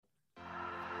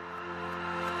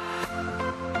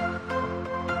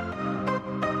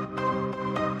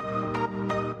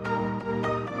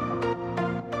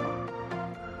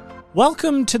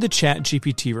Welcome to the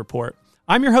ChatGPT Report.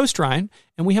 I'm your host, Ryan,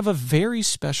 and we have a very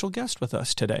special guest with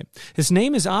us today. His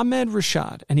name is Ahmed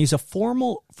Rashad, and he's a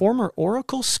former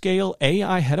Oracle Scale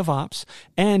AI Head of Ops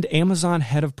and Amazon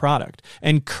Head of Product,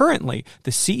 and currently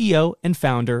the CEO and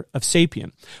founder of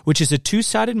Sapien, which is a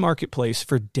two-sided marketplace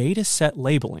for data set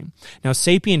labeling. Now,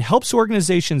 Sapien helps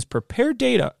organizations prepare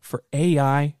data for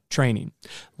AI training.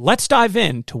 Let's dive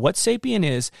into what Sapien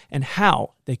is and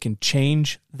how they can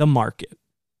change the market.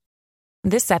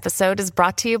 This episode is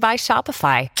brought to you by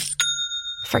Shopify.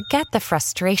 Forget the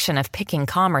frustration of picking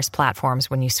commerce platforms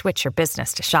when you switch your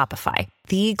business to Shopify,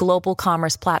 the global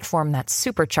commerce platform that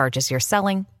supercharges your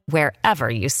selling wherever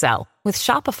you sell. With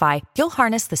Shopify, you'll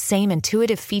harness the same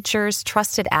intuitive features,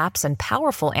 trusted apps, and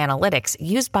powerful analytics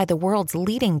used by the world's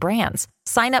leading brands.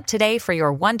 Sign up today for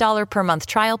your $1 per month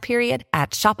trial period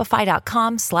at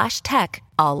shopify.com/tech,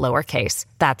 all lowercase.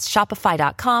 That's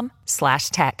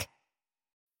shopify.com/tech.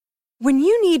 When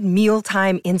you need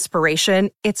mealtime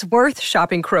inspiration, it's worth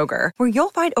shopping Kroger, where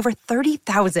you'll find over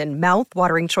 30,000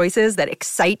 mouth-watering choices that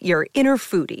excite your inner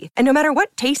foodie. And no matter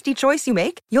what tasty choice you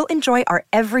make, you'll enjoy our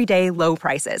everyday low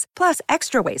prices, plus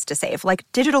extra ways to save, like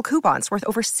digital coupons worth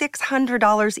over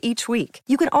 $600 each week.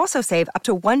 You can also save up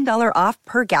to $1 off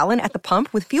per gallon at the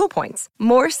pump with fuel points.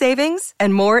 More savings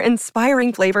and more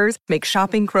inspiring flavors make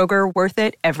shopping Kroger worth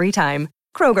it every time.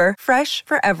 Kroger, fresh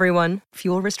for everyone.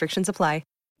 Fuel restrictions apply.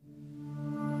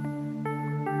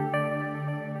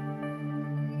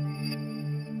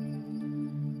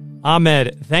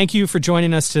 Ahmed, thank you for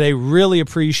joining us today. Really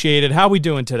appreciate it. How are we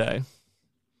doing today?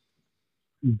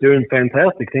 Doing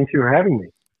fantastic. Thank you for having me.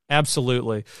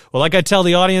 Absolutely. Well, like I tell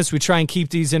the audience, we try and keep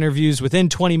these interviews within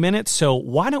 20 minutes. So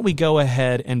why don't we go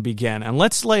ahead and begin? And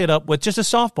let's lay it up with just a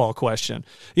softball question.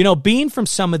 You know, being from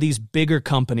some of these bigger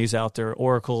companies out there,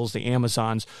 Oracles, the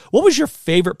Amazons, what was your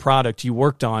favorite product you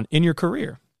worked on in your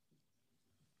career?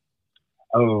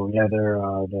 Oh yeah,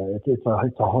 it's a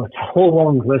whole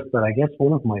long list, but I guess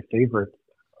one of my favorites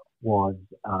was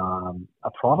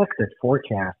a product that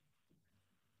forecasts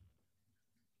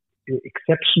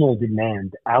exceptional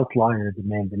demand, outlier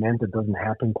demand that doesn't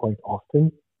happen quite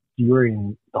often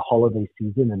during the holiday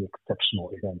season and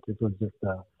exceptional events. It was just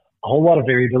a whole lot of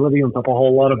variability on top of a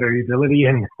whole lot of variability,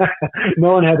 and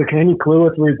no one had any clue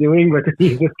what we were doing, but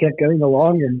we just kept going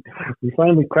along, and we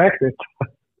finally cracked it.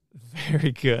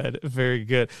 Very good. Very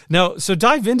good. Now, so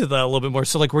dive into that a little bit more.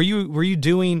 So like, were you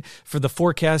doing for the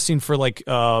forecasting for like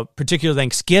particular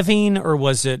Thanksgiving, or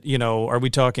was it, you know, are we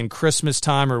talking Christmas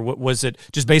time, or what was it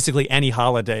just basically any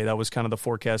holiday that was kind of the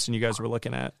forecasting you guys were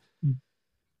looking at?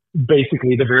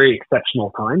 Basically the very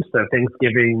exceptional times. So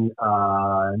Thanksgiving,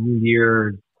 New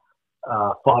Year's,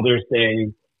 Father's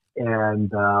Day, and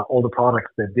all the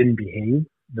products that didn't behave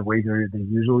the way they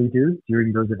usually do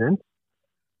during those events.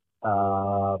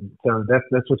 So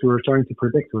that's what we were trying to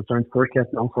predict. We were trying to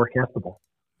forecast the unforecastable.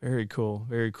 Very cool.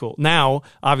 Very cool. Now,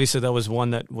 obviously that was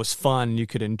one that was fun, you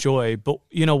could enjoy, but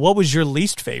you know, what was your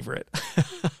least favorite?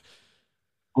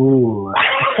 Ooh.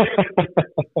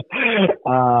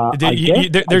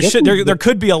 There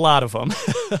could be a lot of them.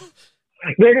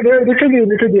 there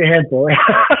could be a handful.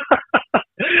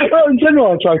 Well, in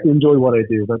general, I try to enjoy what I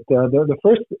do, but the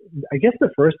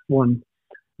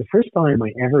first time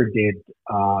I ever did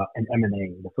an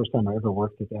M&A, the first time I ever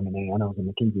worked with M&A, and I was in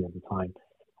McKinsey at the time,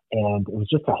 and it was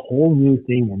just a whole new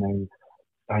thing. And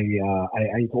I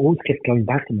always kept going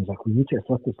back to me. I was like, we need to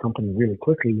assess this company really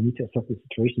quickly. We need to assess the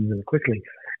situation really quickly.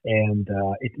 And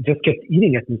it just kept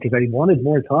eating at me because I wanted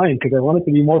more time, because I wanted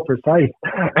to be more precise.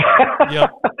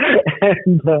 Yep.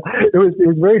 And it was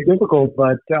very difficult,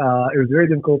 but it was very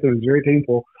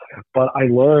painful. But I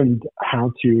learned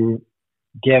how to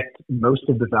get most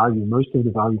of the value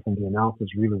from the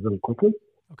analysis really, really quickly,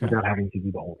 without having to do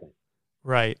the whole thing.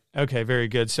 Right. Okay. Very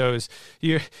good. So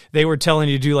they were telling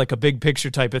you to do like a big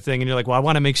picture type of thing, and you're like, well, I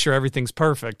want to make sure everything's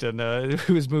perfect, and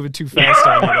who was moving too fast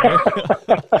on you there?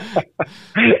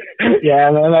 Yeah,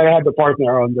 and I had the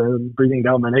partner on the breathing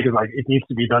down my neck, is like, it needs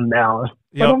to be done now.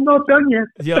 Yep. But I'm not done yet.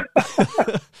 Yep.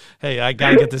 Hey, I got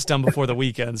to get this done before the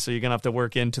weekend, so you're going to have to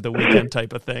work into the weekend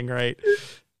type of thing, right?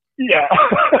 Yeah.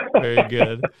 Very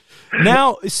good.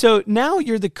 Now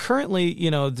you're currently, you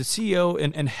know, the CEO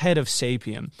and head of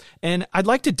Sapien. And I'd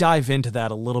like to dive into that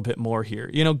a little bit more here.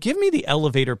 You know, give me the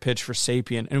elevator pitch for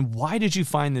Sapien, and why did you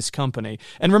find this company?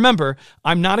 And remember,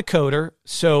 I'm not a coder,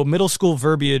 so middle school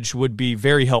verbiage would be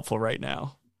very helpful right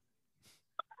now.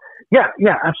 Yeah,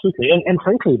 absolutely. And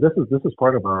frankly, this is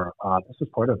part of our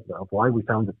why we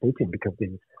founded Sapien, because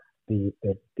the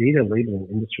data labeling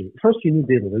industry. First, you need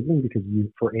data labeling because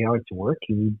for AI to work,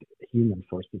 you need humans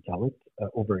first to tell it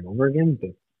over and over again.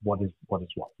 what is what.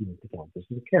 You need to tell them, this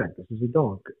is a cat, this is a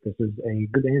dog, this is a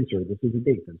good answer, this is a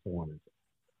date, and so on and so on.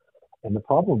 And the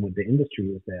problem with the industry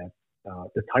is that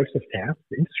the types of tasks,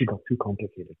 the industry got too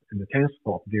complicated, and the tasks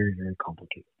got very, very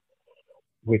complicated,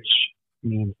 which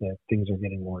means that things are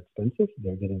getting more expensive,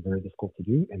 they're getting very difficult to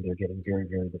do, and they're getting very,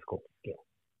 very difficult to scale.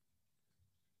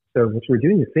 So what we're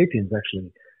doing at Sapiens is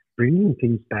actually bringing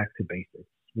things back to basics.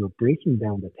 We're breaking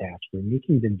down the tasks, we're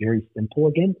making them very simple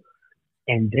again,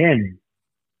 and then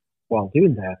while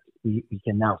doing that, we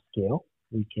can now scale,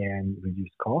 we can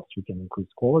reduce costs, we can increase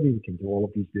quality, we can do all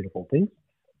of these beautiful things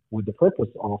with the purpose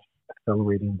of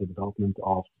accelerating the development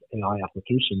of AI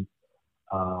applications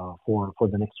for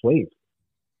the next wave.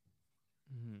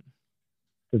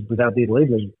 Because without data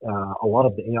labeling, a lot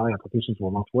of the AI applications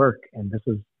will not work, and this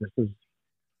is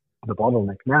the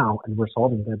bottleneck now, and we're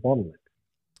solving that bottleneck.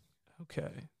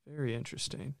 Okay, very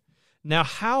interesting. Now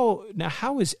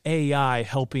how is AI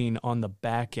helping on the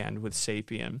back end with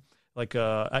Sapien? Like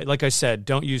I said,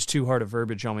 don't use too hard a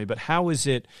verbiage on me, but how is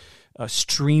it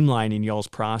streamlining y'all's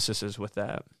processes with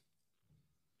that?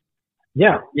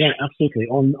 Yeah, absolutely.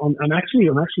 I'm actually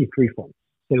three fronts.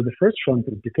 So the first front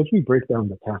is because we break down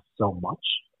the task so much,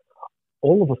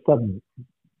 all of a sudden,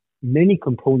 many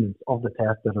components of the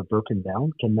task that are broken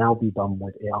down can now be done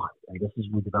with AI. And this is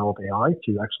we develop AI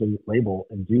to actually label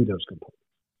and do those components.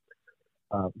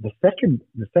 The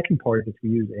second part that we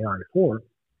use AI for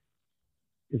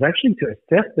is actually to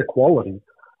assess the quality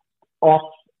of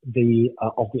the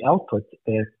output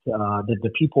that the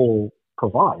people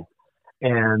provide.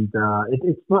 And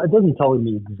it doesn't tell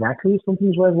me exactly if something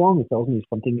is right or wrong. It tells me if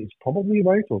something is probably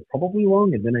right or probably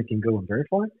wrong, and then I can go and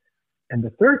verify. And the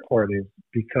third part is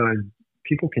because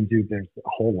people can do there's a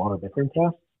whole lot of different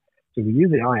tasks. So we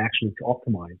use AI actually to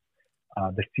optimize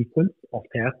the sequence of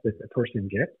tasks that a person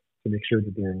gets to make sure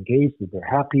that they're engaged, that they're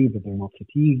happy, that they're not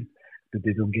fatigued, that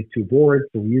they don't get too bored.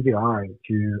 So we use AI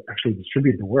to actually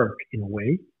distribute the work in a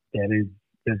way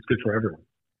that's good for everyone.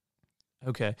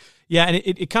 Okay. Yeah, and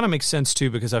it kind of makes sense too,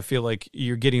 because I feel like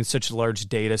you're getting such large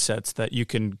data sets that you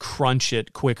can crunch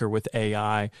it quicker with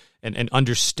AI and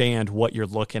understand what you're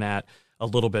looking at a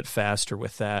little bit faster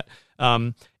with that.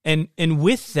 And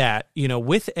with that,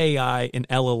 with AI and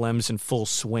LLMs in full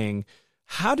swing,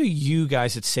 how do you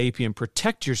guys at Sapien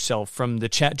protect yourself from the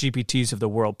ChatGPTs of the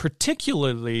world,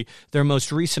 particularly their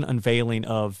most recent unveiling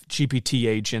of GPT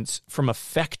agents from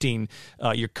affecting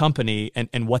your company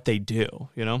and what they do,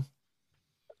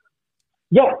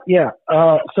 Yeah.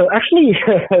 So actually,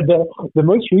 the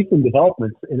most recent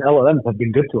developments in LLMs have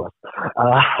been good to us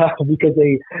because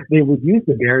they reduce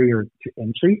the barrier to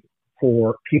entry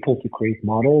for people to create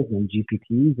models and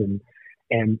GPTs,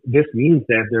 and this means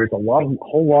that there's a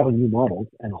whole lot of new models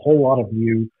and a whole lot of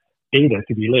new data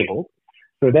to be labeled.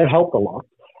 So that helped a lot.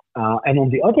 And on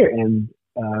the other end,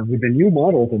 with the new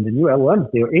models and the new LLMs,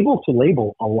 they're able to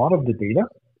label a lot of the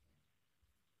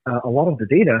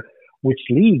data, which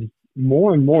leaves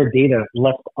more and more data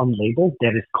left unlabeled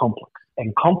that is complex.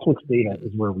 And complex data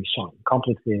is where we shine.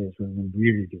 Complex data is where we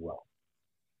really do well.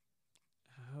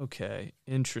 Okay,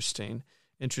 interesting.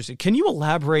 Can you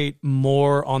elaborate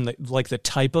more on the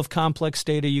type of complex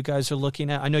data you guys are looking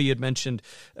at? I know you had mentioned,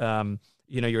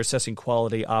 you're assessing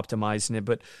quality, optimizing it,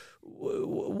 but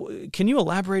can you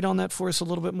elaborate on that for us a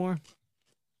little bit more?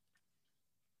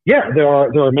 Yeah, there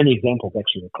are many examples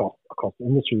actually across the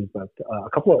industries, but a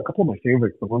couple of my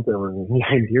favorites, the ones that are near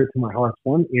and dear to my heart.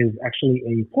 One is actually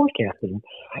a forecasting.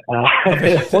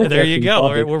 There you go.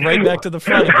 Topic. We're right back to the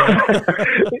front again.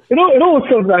 it always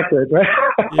comes back to it, right?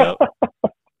 Yep.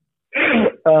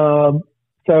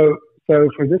 So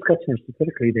for this customer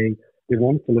specifically, they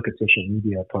wanted to look at social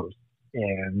media posts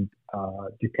and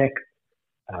detect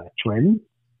trends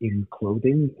in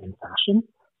clothing and fashion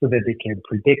so that they can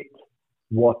predict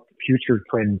what future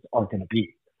trends are going to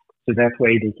be. So that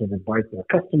way they can advise their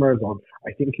customers on,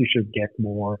 I think you should get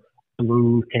more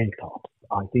blue tank tops.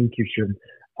 I think you should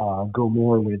go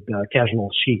more with casual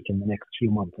chic in the next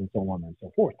few months, and so on and so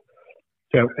forth.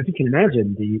 So as you can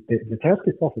imagine, the task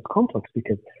itself is complex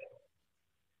because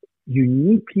you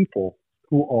need people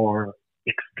who are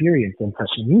experienced and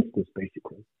fashionistas,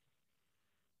 basically,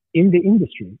 in the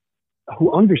industry,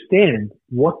 who understand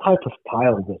what type of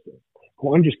style this is,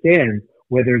 who understand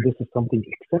whether this is something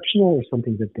exceptional or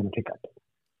something that's going to pick up,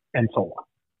 and so on.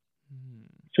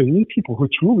 So you need people who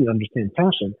truly understand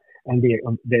fashion, and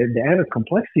the added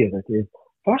complexity of it is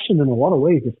fashion in a lot of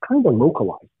ways is kind of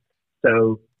localized.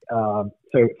 So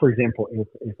for example,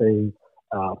 if a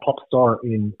pop star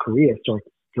in Korea starts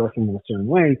dressing in a certain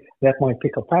way, that might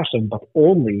pick up fashion, but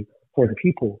only for the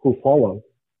people who follow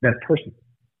that person,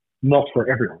 not for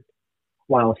everyone.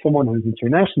 while someone who's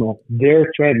international, their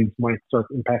trends might start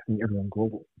impacting everyone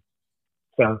globally.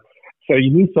 So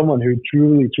you need someone who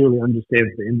truly, truly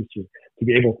understands the industry to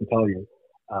be able to tell you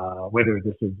whether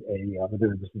this is a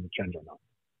trend or not.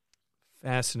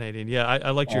 Fascinating. Yeah,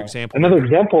 I liked your example. Another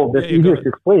example that's easier to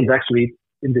explain is actually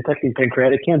in detecting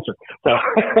pancreatic cancer. So,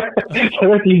 so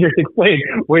that's easier to explain,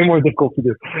 way more difficult to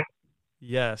do.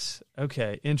 Yes.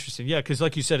 Okay. Interesting. Yeah, because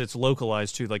like you said, it's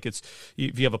localized too. Like if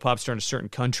you have a pop star in a certain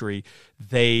country,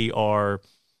 they are,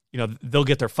 they'll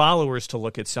get their followers to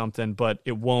look at something, but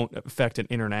it won't affect an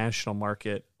international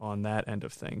market on that end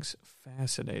of things.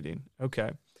 Fascinating.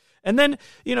 Okay. And then,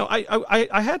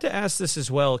 I had to ask this as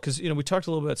well because we talked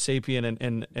a little bit about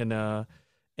Sapien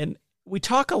and we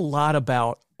talk a lot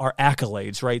about our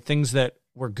accolades, right? Things that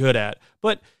we're good at,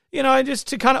 but I just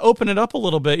to kind of open it up a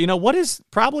little bit, what is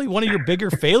probably one of your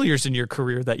bigger failures in your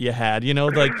career that you had,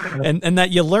 and that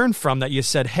you learned from, that you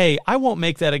said, hey, I won't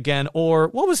make that again, or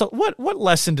what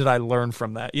lesson did I learn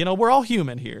from that? We're all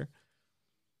human here.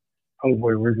 Oh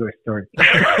boy, where do I start?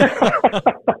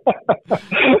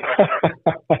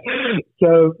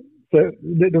 So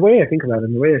the way I think about it,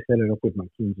 and the way I set it up with my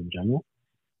teams in general,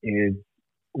 is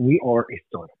we are a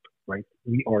startup, right?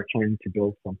 We are trying to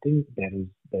build something that is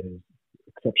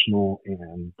exceptional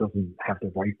and doesn't have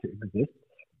the right to exist.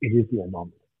 It is the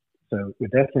anomaly. So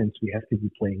with that sense, we have to be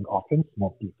playing offense,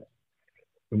 not defense.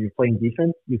 When you're playing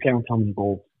defense, you count how many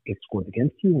goals get scored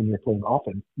against you. When you're playing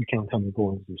offense, you count how many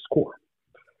goals you score.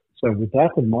 So with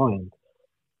that in mind,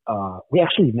 we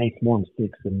actually make more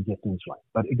mistakes than we get things right.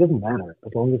 But it doesn't matter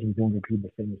as long as we don't repeat the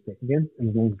same mistake again, and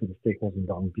as long as the mistake wasn't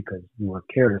done because we were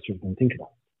careless or didn't think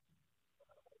about it.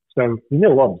 So we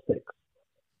made a lot of mistakes.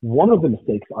 One of the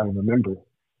mistakes I remember,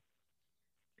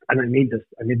 and I made this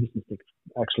mistake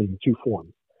actually in two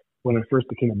forms. When I first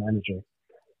became a manager,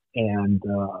 and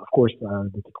of course,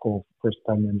 the typical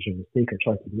first-time manager mistake, I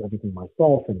tried to do everything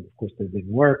myself, and of course, that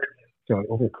didn't work. So I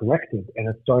overcorrected, and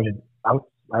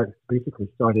I basically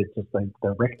started just like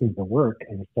directing the work,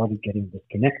 and I started getting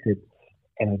disconnected,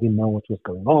 and I didn't know what was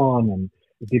going on, and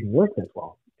it didn't work as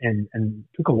well. And it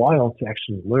took a while to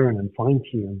actually learn and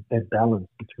fine-tune that balance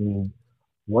between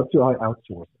what do I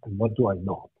outsource and what do I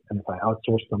not. And if I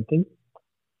outsource something,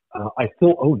 I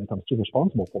still own it. I'm still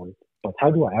responsible for it. But how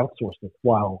do I outsource it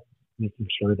while making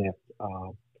sure that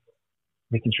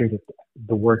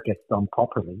the work gets done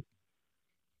properly,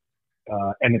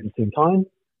 and at the same time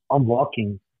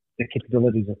unlocking the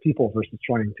capabilities of people versus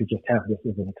trying to just have this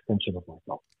as an extension of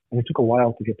myself. And it took a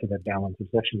while to get to that balance.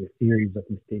 It's actually a series of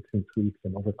mistakes and tweaks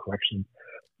and overcorrections.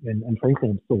 And frankly,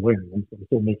 I'm still learning. I'm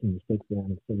still making mistakes there,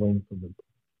 and I'm still learning from them.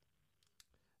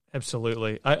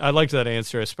 Absolutely. I liked that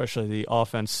answer, especially the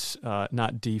offense,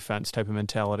 not defense type of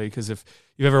mentality, because if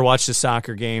you've ever watched a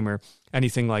soccer game or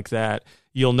anything like that,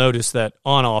 you'll notice that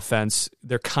on offense,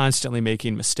 they're constantly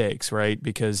making mistakes, right?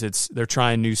 Because they're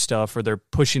trying new stuff, or they're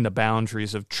pushing the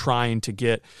boundaries of trying to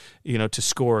get, to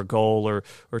score a goal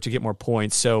or to get more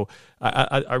points. So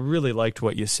I really liked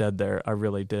what you said there. I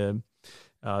really did.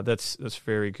 That's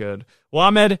very good. Well,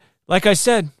 Ahmed, like I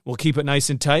said, we'll keep it nice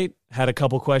and tight. Had a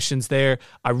couple questions there.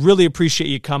 I really appreciate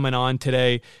you coming on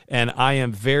today, and I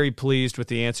am very pleased with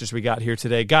the answers we got here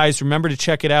today. Guys, remember to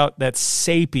check it out. That's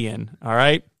Sapien, all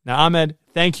right? Now, Ahmed,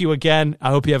 thank you again.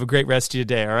 I hope you have a great rest of your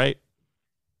day, all right?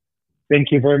 Thank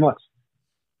you very much.